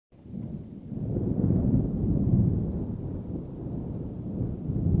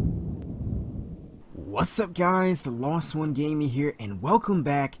What's up, guys? The Lost One Gaming here, and welcome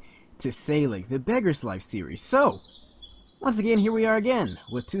back to Saelig, the Beggar's Life series. So, once again, here we are again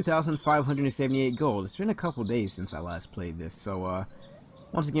with 2,578 gold. It's been a couple days since I last played this, so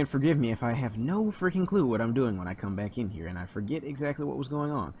once again, forgive me if I have no freaking clue what I'm doing when I come back in here, and I forget exactly what was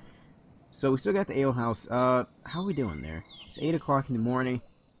going on. So, we still got the ale house. How are we doing there? It's 8 o'clock in the morning.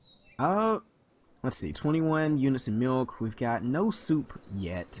 Let's see, 21 units of milk. We've got no soup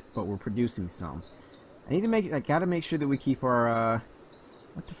yet, but we're producing some. I gotta make sure that we keep our,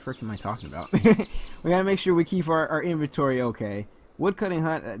 what the frick am I talking about? We gotta make sure we keep our inventory okay. Woodcutting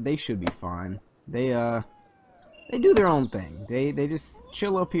hut, they should be fine. They do their own thing. They just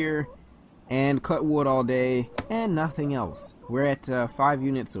chill up here and cut wood all day and nothing else. We're at 5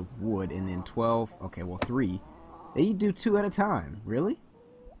 units of wood and then 12, okay, well 3. They do 2 at a time. Really?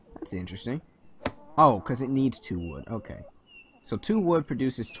 That's interesting. Oh, because it needs 2 wood. Okay. So 2 wood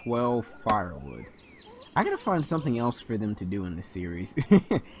produces 12 firewood. I gotta find something else for them to do in this series.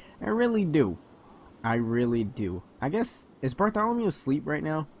 I really do. I really do. I guess, is Bartholomew asleep right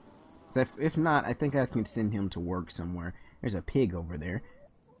now? So if not, I think I can send him to work somewhere. There's a pig over there.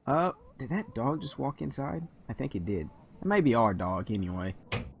 Did that dog just walk inside? I think it did. It might be our dog, anyway.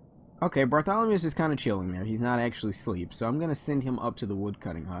 Okay, Bartholomew's just kind of chilling there. He's not actually asleep, so I'm gonna send him up to the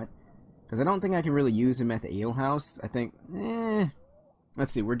woodcutting hut. Because I don't think I can really use him at the ale house. I think,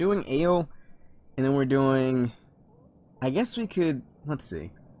 let's see, we're doing ale, and then we're doing, I guess we could, let's see,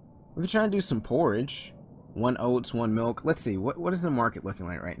 we could try and do some porridge. 1 oats, 1 milk. Let's see, what is the market looking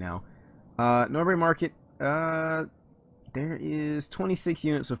like right now? Norbury Market, there is 26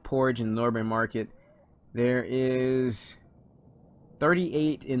 units of porridge in the Norbury Market. There is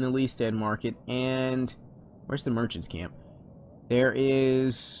 38 in the Leestead Market, and where's the merchant's camp? There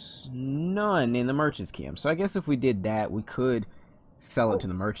is none in the merchant's camp. So I guess if we did that, we could sell it to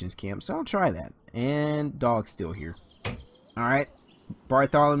the merchant's camp. So I'll try that. And dog's still here. Alright.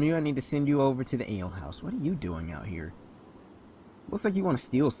 Bartholomew, I need to send you over to the ale house. What are you doing out here? Looks like you want to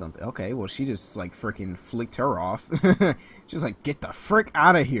steal something. Okay, well, she just, like, freaking flicked her off. She's like, get the frick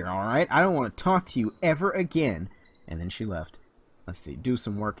out of here, alright? I don't want to talk to you ever again. And then she left. Let's see. Do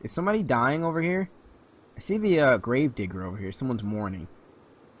some work. Is somebody dying over here? I see the grave digger over here. Someone's mourning.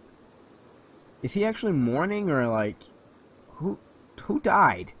 Is he actually mourning, or like who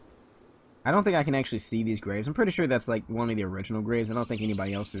died? I don't think I can actually see these graves. I'm pretty sure that's like one of the original graves. I don't think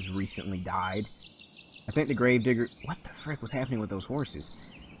anybody else has recently died. I think the grave digger. What the frick was happening with those horses?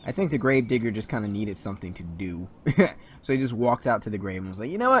 I think the grave digger just kind of needed something to do, so he just walked out to the grave and was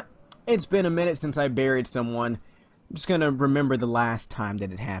like, you know what? It's been a minute since I buried someone. I'm just gonna remember the last time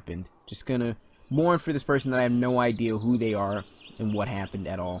that it happened. Just gonna mourn for this person that I have no idea who they are and what happened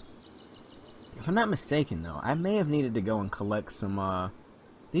at all. If I'm not mistaken, though, I may have needed to go and collect some,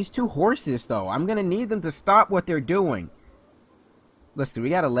 these 2 horses, though. I'm gonna need them to stop what they're doing. Let's see, we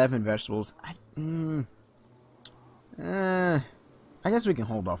got 11 vegetables. I guess we can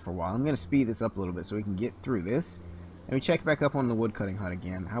hold off for a while. I'm gonna speed this up a little bit so we can get through this. And we check back up on the woodcutting hut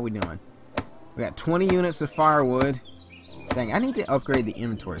again. How we doing? We got 20 units of firewood. Dang, I need to upgrade the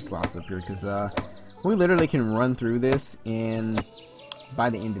inventory slots up here, because we literally can run through this and by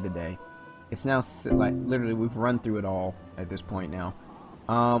the end of the day. It's now, like, literally we've run through it all at this point now.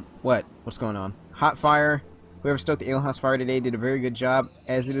 What's going on? Hot fire. Whoever stoked the alehouse fire today did a very good job,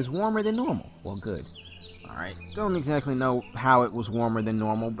 as it is warmer than normal. Well, good. Alright, don't exactly know how it was warmer than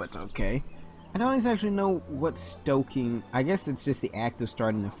normal, but okay. I don't exactly know what stoking, I guess it's just the act of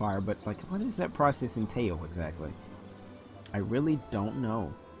starting the fire, but, like, what does that process entail exactly? I really don't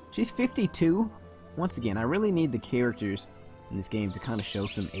know. She's 52. Once again, I really need the characters in this game to kind of show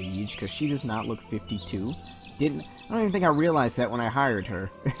some age, because she does not look 52. I don't even think I realized that when I hired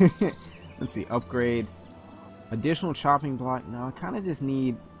her. Let's see, upgrades. Additional chopping block. No, I kind of just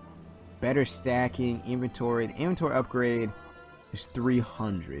need better stacking, inventory. The inventory upgrade is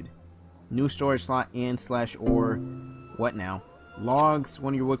 300. New storage slot and /ore. What now? Logs,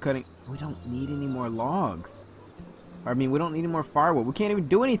 one of your wood cutting. We don't need any more logs. I mean, we don't need any more firewood. We can't even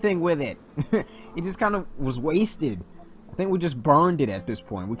do anything with it. It just kind of was wasted. I think we just burned it at this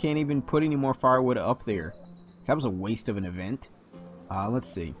point. We can't even put any more firewood up there. That was a waste of an event. Let's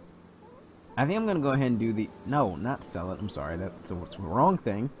see. I think I'm going to go ahead and do the... No, not sell it. I'm sorry. That's the wrong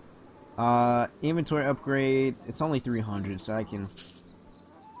thing. Inventory upgrade. It's only 300, so I can...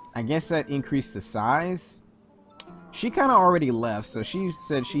 I guess that increased the size. She kind of already left, so she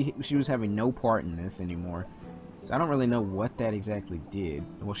said she was having no part in this anymore. So I don't really know what that exactly did.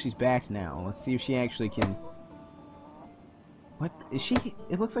 Well, she's back now. Let's see if she actually can... What is she?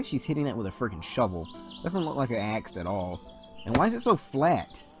 It looks like she's hitting that with a freaking shovel. Doesn't look like an axe at all. And why is it so flat?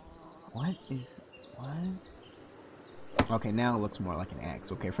 What is What? Okay, now it looks more like an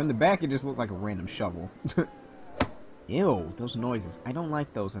axe. Okay, from the back it just looked like a random shovel. Ew, those noises. I don't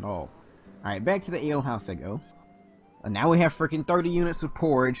like those at all. Alright, back to the ale house I go. And now we have freaking 30 units of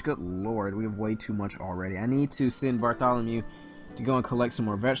porridge. Good lord, we have way too much already. I need to send Bartholomew to go and collect some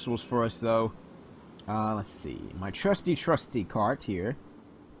more vegetables for us, though. Let's see. My trusty cart here.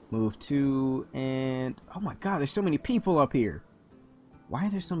 Move to, and... oh my god, there's so many people up here. Why are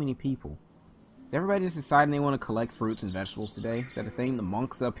there so many people? Is everybody just deciding they want to collect fruits and vegetables today? Is that a thing? The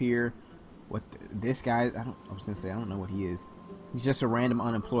monk's up here. What, this guy, I was gonna say, I don't know what he is. He's just a random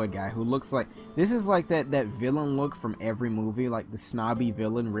unemployed guy who looks like... this is like that villain look from every movie, like the snobby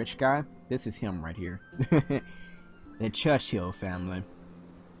villain rich guy. This is him right here. The Churchill family.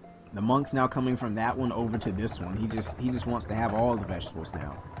 The monk's now coming from that one over to this one. He just wants to have all the vegetables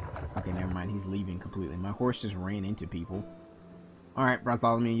now. Okay, never mind. He's leaving completely. My horse just ran into people. Alright,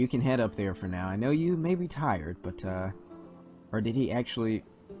 Bartholomew, you can head up there for now. I know you may be tired, but, or did he actually...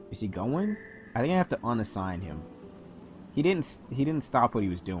 is he going? I think I have to unassign him. He didn't stop what he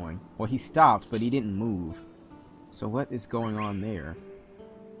was doing. Well, he stopped, but he didn't move. So what is going on there?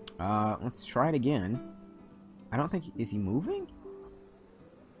 Let's try it again. I don't think... is he moving?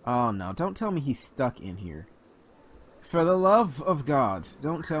 Oh, no. Don't tell me he's stuck in here. For the love of God,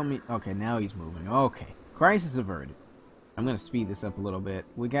 don't tell me... okay, now he's moving. Okay. Crisis averted. I'm going to speed this up a little bit.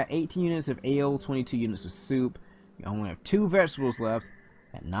 We got 18 units of ale, 22 units of soup. We only have 2 vegetables left,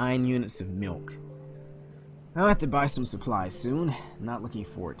 and 9 units of milk. I'll have to buy some supplies soon. Not looking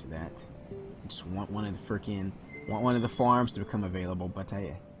forward to that. I just want one of the farms to become available, but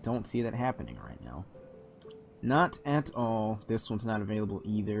I don't see that happening right now. Not at all. This one's not available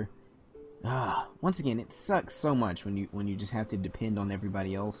either. Once again, it sucks so much when you just have to depend on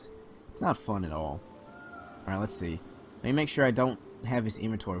everybody else. It's not fun at all. Alright, let's see. Let me make sure I don't have his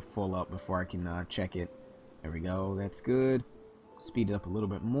inventory full up before I can check it. There we go. That's good. Speed it up a little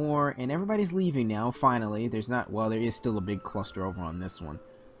bit more. And everybody's leaving now, finally. There's not... well, there is still a big cluster over on this one.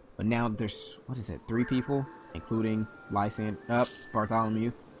 But now there's... what is it? 3 people? Including Lysan...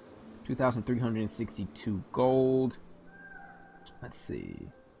 Bartholomew. 2,362 gold. Let's see.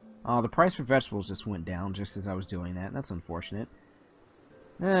 The price for vegetables just went down just as I was doing that. That's unfortunate.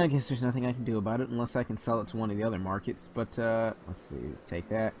 I guess there's nothing I can do about it unless I can sell it to one of the other markets. But, let's see. Take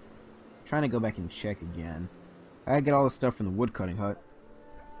that. Trying to go back and check again. I get all the stuff from the woodcutting hut.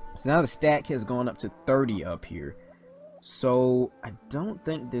 So now the stack has gone up to 30 up here. So, I don't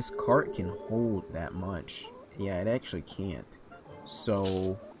think this cart can hold that much. Yeah, it actually can't.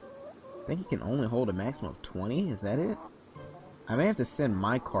 So, I think it can only hold a maximum of 20. Is that it? I may have to send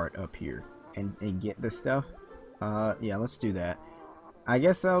my cart up here and get this stuff. Yeah, let's do that. I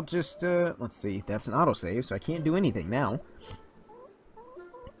guess I'll just, let's see. That's an autosave, so I can't do anything now.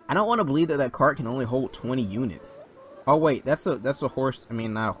 I don't want to believe that that cart can only hold 20 units. Oh, wait, that's a horse, I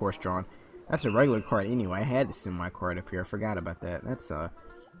mean, not a horse-drawn. That's a regular cart anyway. I had to send my cart up here. I forgot about that. That's,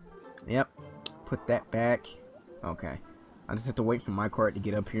 yep. Put that back. Okay. I just have to wait for my cart to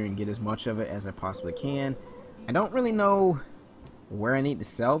get up here and get as much of it as I possibly can. I don't really know where I need to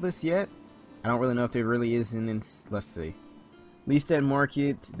sell this yet. I don't really know if there really is in let's see. Leasted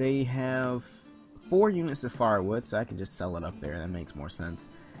Market, they have 4 units of firewood, so I can just sell it up there. That makes more sense.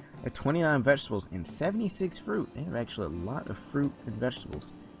 They have 29 vegetables and 76 fruit. They have actually a lot of fruit and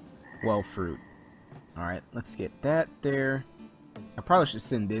vegetables. Well, fruit. Alright, let's get that there. I probably should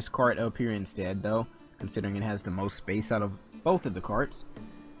send this cart up here instead, though, considering it has the most space out of both of the carts.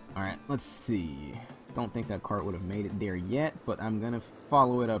 Alright, let's see. Don't think that cart would have made it there yet, but I'm going to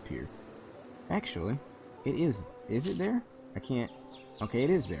follow it up here. Actually, it is. Is it there? I can't. Okay, it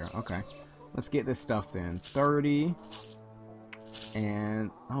is there. Okay. Let's get this stuff then. 30.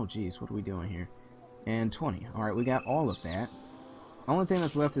 And, oh geez, what are we doing here? And 20. Alright, we got all of that. Only thing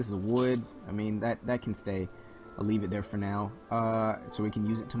that's left is the wood. I mean, that can stay. I'll leave it there for now. So we can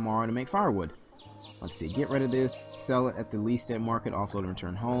use it tomorrow to make firewood. Let's see. Get rid of this. Sell it at the Leasted Market. Offload and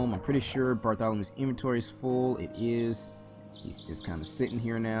return home. I'm pretty sure Bartholomew's inventory is full. It is. He's just kind of sitting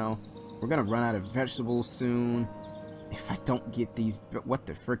here now. We're going to run out of vegetables soon. If I don't get these... what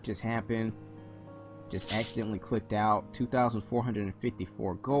the frick just happened? Just accidentally clicked out.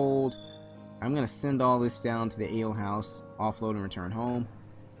 2,454 gold. I'm going to send all this down to the ale house. Offload and return home.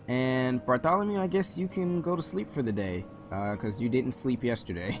 And Bartholomew, I guess you can go to sleep for the day. Because you didn't sleep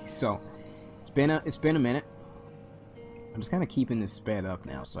yesterday. So, it's been a minute. I'm just kind of keeping this sped up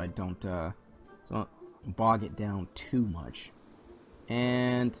now so I don't bog it down too much.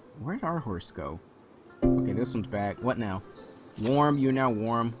 And where'd our horse go? Okay, this one's back. What now? Warm. You're now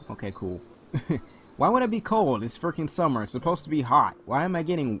warm. Okay, cool. Why would I be cold? It's freaking summer. It's supposed to be hot. Why am I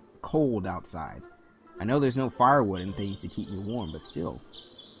getting cold outside? I know there's no firewood and things to keep me warm, but still.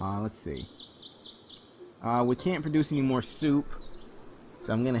 Let's see. We can't produce any more soup,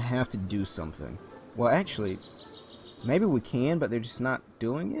 so I'm gonna have to do something. Well, actually, maybe we can, but they're just not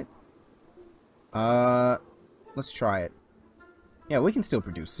doing it. Let's try it. Yeah, we can still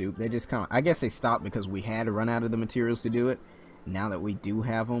produce soup. They just kind of, I guess they stopped because we had to run out of the materials to do it. Now that we do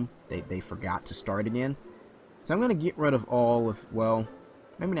have them, they forgot to start again. So I'm going to get rid of all of, well,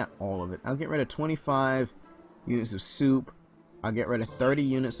 maybe not all of it. I'll get rid of 25 units of soup. I'll get rid of 30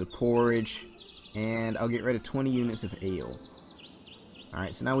 units of porridge. And I'll get rid of 20 units of ale.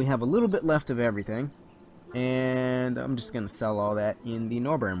 Alright, so now we have a little bit left of everything. And I'm just going to sell all that in the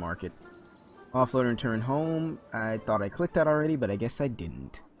Norbury market. Offload and return home. I thought I clicked that already, but I guess I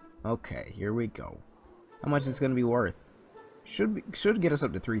didn't. Okay, here we go. How much is it going to be worth? Should get us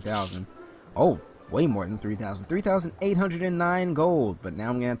up to 3,000. Oh, way more than 3,000. 3,809 gold. But now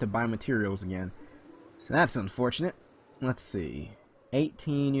I'm going to have to buy materials again. So that's unfortunate. Let's see.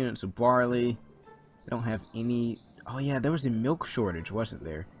 18 units of barley. I don't have any... Oh yeah, there was a milk shortage, wasn't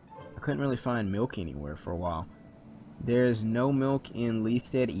there? I couldn't really find milk anywhere for a while. There's no milk in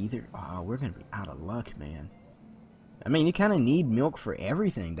Leestead either. Oh, we're going to be out of luck, man. I mean, you kind of need milk for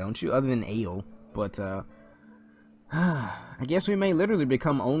everything, don't you? Other than ale. But, I guess we may literally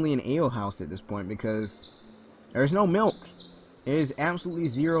become only an ale house at this point because there's no milk. There's absolutely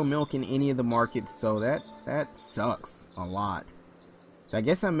zero milk in any of the markets, so that sucks a lot. So I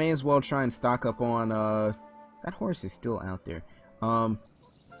guess I may as well try and stock up on, that horse is still out there.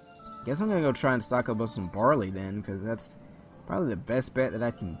 Guess I'm gonna go try and stock up on some barley then, because that's probably the best bet that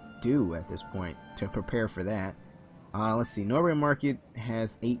I can do at this point to prepare for that. Let's see, Norbury Market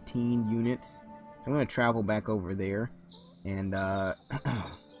has 18 units. So I'm going to travel back over there, and,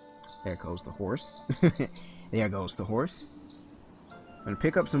 there goes the horse. There goes the horse. I'm going to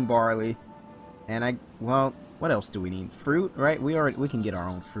pick up some barley, and well, what else do we need? Fruit, right? We can get our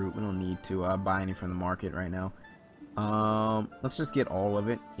own fruit. We don't need to, buy any from the market right now. Let's just get all of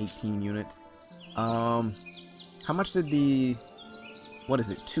it, 18 units. How much did what is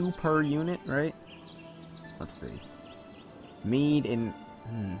it, 2 per unit, right? Let's see. Mead and,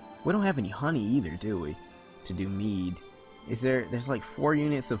 we don't have any honey either, do we? To do mead. There's like 4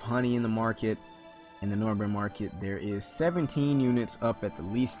 units of honey in the market. In the Norbury market. There is 17 units up at the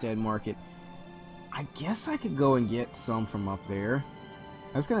Leestead market. I guess I could go and get some from up there.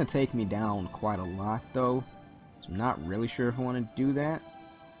 That's going to take me down quite a lot though. So I'm not really sure if I want to do that.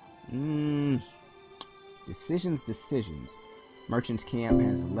 Decisions. Merchant's camp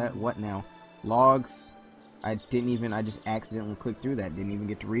has what now? Logs. I just accidentally clicked through that. Didn't even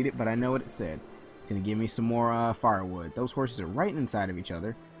get to read it, but I know what it said. It's going to give me some more firewood. Those horses are right inside of each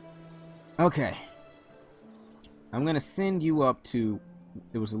other. Okay. I'm going to send you up to...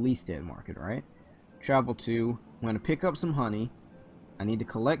 It was the Leestead market, right? Travel to... I'm going to pick up some honey. I need to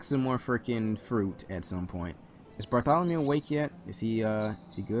collect some more freaking fruit at some point. Is Bartholomew awake yet? Is he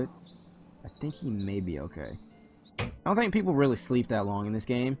good? I think he may be okay. I don't think people really sleep that long in this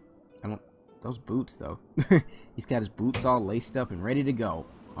game. Those boots, though. He's got his boots all laced up and ready to go.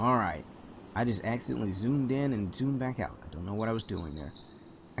 Alright. I just accidentally zoomed in and zoomed back out. I don't know what I was doing there.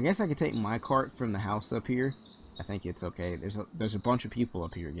 I guess I could take my cart from the house up here. I think it's okay. There's a bunch of people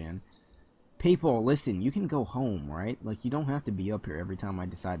up here again. People, listen, you can go home, right? Like, you don't have to be up here every time I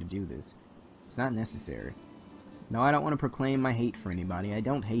decide to do this. It's not necessary. No, I don't want to proclaim my hate for anybody. I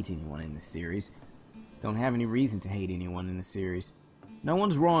don't hate anyone in this series. Don't have any reason to hate anyone in this series. No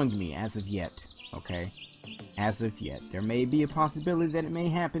one's wronged me as of yet, okay? As of yet. There may be a possibility that it may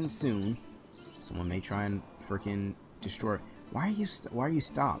happen soon. Someone may try and freaking destroy... Why are you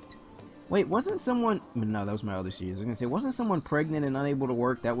stopped? Wait, wasn't someone... No, that was my other series. I was gonna say, wasn't someone pregnant and unable to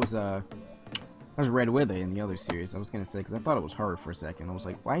work? That was Red Wither in the other series. I was gonna say, because I thought it was her for a second. I was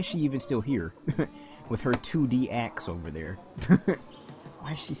like, why is she even still here? With her 2D axe over there.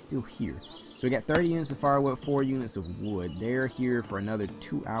 Why is she still here? So we got 30 units of firewood, 4 units of wood. They're here for another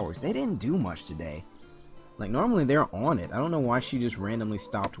 2 hours. They didn't do much today. Like, normally they're on it. I don't know why she just randomly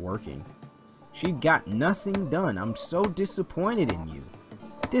stopped working. She got nothing done. I'm so disappointed in you.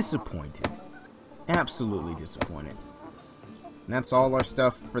 Disappointed. Absolutely disappointed. And that's all our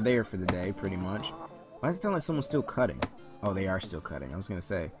stuff for the day, pretty much. Why does it sound like someone's still cutting? Oh, they are still cutting. I was gonna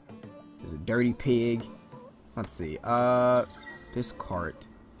say. There's a dirty pig. Let's see. This cart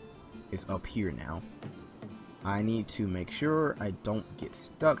is up here now. I need to make sure I don't get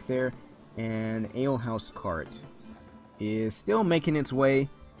stuck there. And alehouse cart is still making its way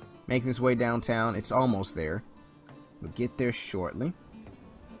downtown. It's almost there. We'll get there shortly.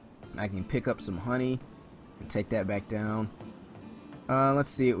 I can pick up some honey and take that back down. Let's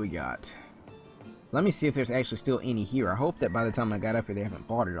see what we got. Let me see if there's actually still any here. I hope that by the time I got up here, they haven't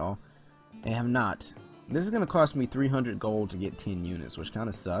bought it all. They have not. This is going to cost me 300 gold to get 10 units, which kind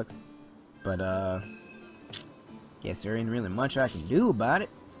of sucks. But, guess there ain't really much I can do about it.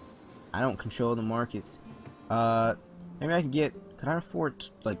 I don't control the markets. Maybe I could get... Could I afford,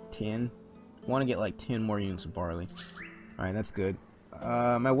 like, 10? I want to get, like, 10 more units of barley. Alright, that's good.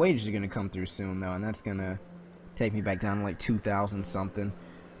 My wages are going to come through soon, though, and that's going to take me back down to, like, 2,000 something.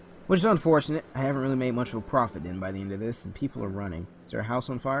 Which is unfortunate. I haven't really made much of a profit then by the end of this, and people are running. Is there a house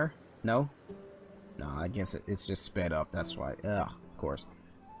on fire? No? No, I guess it's just sped up, that's why. Ugh, of course.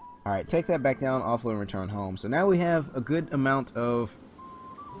 Alright, take that back down, offload, and return home. So now we have a good amount of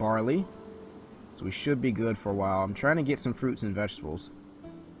barley. So we should be good for a while. I'm trying to get some fruits and vegetables.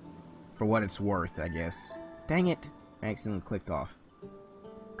 For what it's worth, I guess. Dang it! I accidentally clicked off.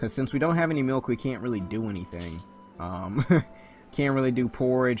 Because since we don't have any milk, we can't really do anything. Can't really do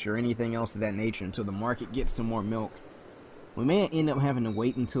porridge or anything else of that nature until the market gets some more milk. We may end up having to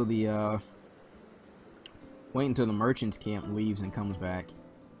wait until the merchant's camp leaves and comes back.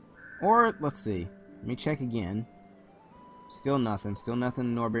 Or, let's see. Let me check again. Still nothing. Still nothing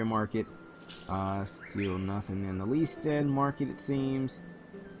in Norbury Market. Still nothing in the Leasted Market, it seems.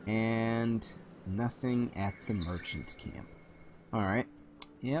 And nothing at the merchant's camp. Alright.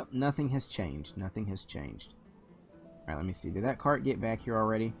 Yep, nothing has changed. Nothing has changed. Alright, let me see. Did that cart get back here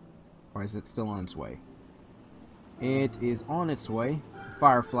already? Or is it still on its way? It is on its way. The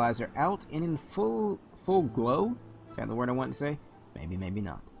fireflies are out and in full glow. Is that the word I want to say? Maybe, maybe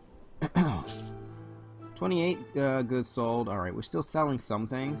not. 28 goods sold. Alright, we're still selling some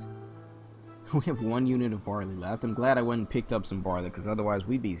things. We have 1 unit of barley left. I'm glad I went and picked up some barley, because otherwise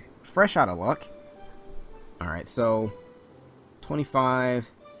we'd be fresh out of luck. Alright, so 25,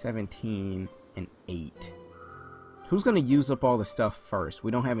 17, and 8. Who's going to use up all the stuff first?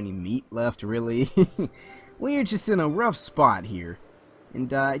 We don't have any meat left, really. We're just in a rough spot here.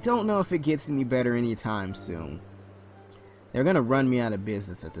 And I don't know if it gets any better anytime soon. They're going to run me out of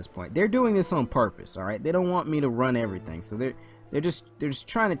business at this point. They're doing this on purpose, alright? They don't want me to run everything. So they're just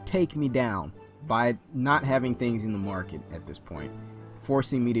trying to take me down by not having things in the market at this point.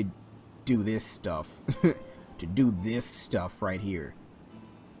 Forcing me to do this stuff. To do this stuff right here.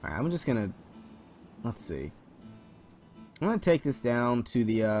 Alright, I'm just going to... Let's see. I'm going to take this down to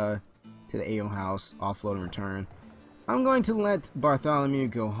the ale house, offload and return. I'm going to let Bartholomew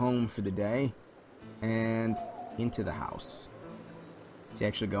go home for the day and into the house. Is he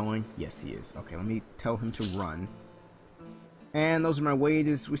actually going? Yes, he is. Okay, let me tell him to run. And those are my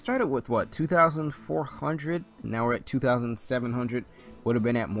wages. We started with, what, 2,400? Now we're at 2,700. Would have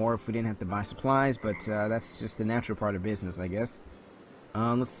been at more if we didn't have to buy supplies, but that's just the natural part of business, I guess.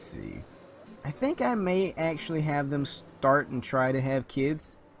 Let's see. I think I may actually have them start and try to have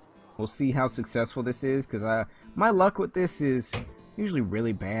kids. We'll see how successful this is, because my luck with this is usually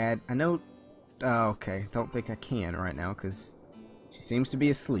really bad. I know... okay, don't think I can right now, because she seems to be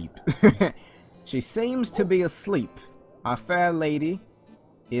asleep. She seems to be asleep. Our fair lady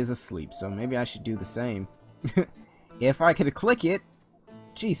is asleep, so maybe I should do the same. If I could click it...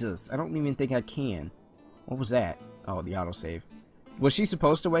 Jesus, I don't even think I can. What was that? Oh, the autosave. Was she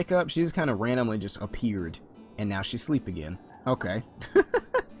supposed to wake up? She just kind of randomly just appeared. And now she's asleep again. Okay.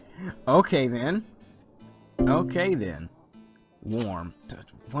 Okay then. Okay then. Warm.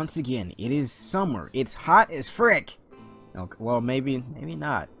 Once again, it is summer. It's hot as frick. Okay, well, maybe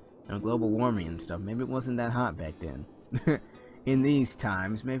not. Global warming and stuff. Maybe it wasn't that hot back then. In these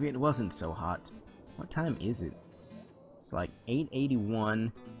times, maybe it wasn't so hot. What time is it? It's like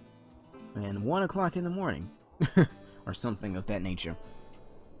 8:81 and 1 o'clock in the morning. Or something of that nature.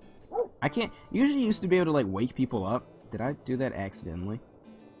 I can't... Usually used to be able to, like, wake people up. Did I do that accidentally?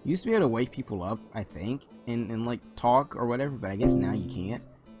 Used to be able to wake people up, I think, and like, talk or whatever, but I guess now you can't.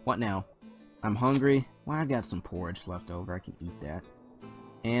 What now? I'm hungry. Well, I got some porridge left over. I can eat that.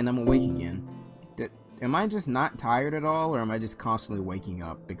 And I'm awake again. Am I just not tired at all, or am I just constantly waking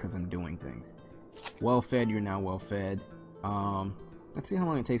up because I'm doing things? Well fed, you're now well fed. Let's see how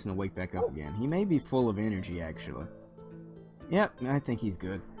long it takes him to wake back up again. He may be full of energy, actually. Yep, I think he's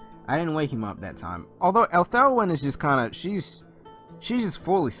good. I didn't wake him up that time. Although Elthelwyn is just kind of... She's just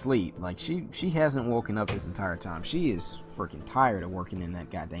fully asleep. Like, she hasn't woken up this entire time. She is freaking tired of working in that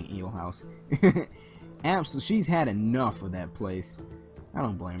goddamn ale house. Absolutely, she's had enough of that place. I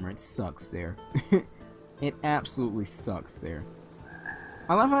don't blame her. It sucks there. It absolutely sucks there.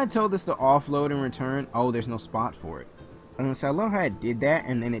 I love how I told this to offload and return. Oh, there's no spot for it. So I love how I did that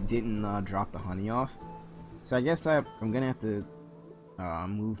and then it didn't drop the honey off. So I guess I'm gonna have to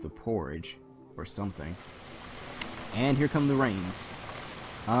move the porridge or something. And here come the rains.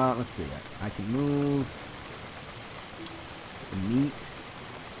 Let's see. I can move the meat.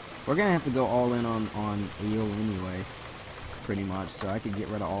 We're gonna have to go all in on ale anyway, pretty much. So I could get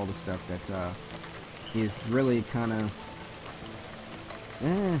rid of all the stuff that is really kind of.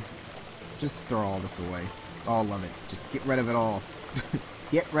 Just throw all this away. All of it. Just get rid of it all.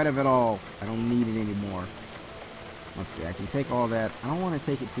 Get rid of it all. I don't need it anymore. Let's see. I can take all that. I don't want to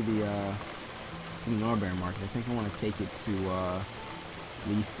take it to the Norberry Market. I think I want to take it to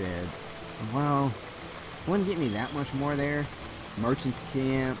Leestead. Well, wouldn't get me that much more there. Merchant's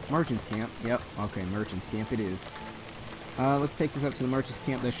Camp. Merchant's Camp. Yep. Okay, Merchant's Camp it is. Let's take this up to the Merchant's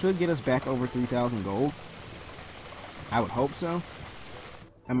Camp. That should get us back over 3,000 gold. I would hope so.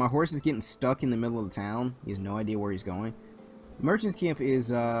 And my horse is getting stuck in the middle of the town. He has no idea where he's going. The Merchant's Camp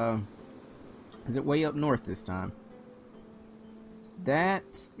is it way up north this time? That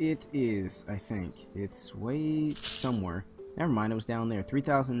it is, I think. It's way somewhere. Never mind, it was down there.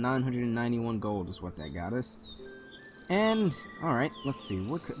 3,991 gold is what that got us. And, alright, let's see.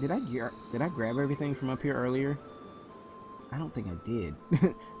 What did I grab everything from up here earlier? I don't think I did.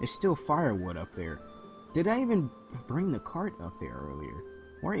 There's still firewood up there. Did I even bring the cart up there earlier?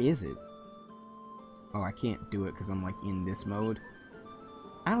 Where is it? Oh, I can't do it because I'm like in this mode.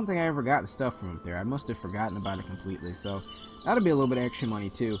 I don't think I ever got the stuff from up there. I must have forgotten about it completely. So that'll be a little bit of extra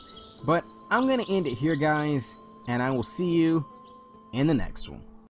money too. But I'm going to end it here, guys. And I will see you in the next one.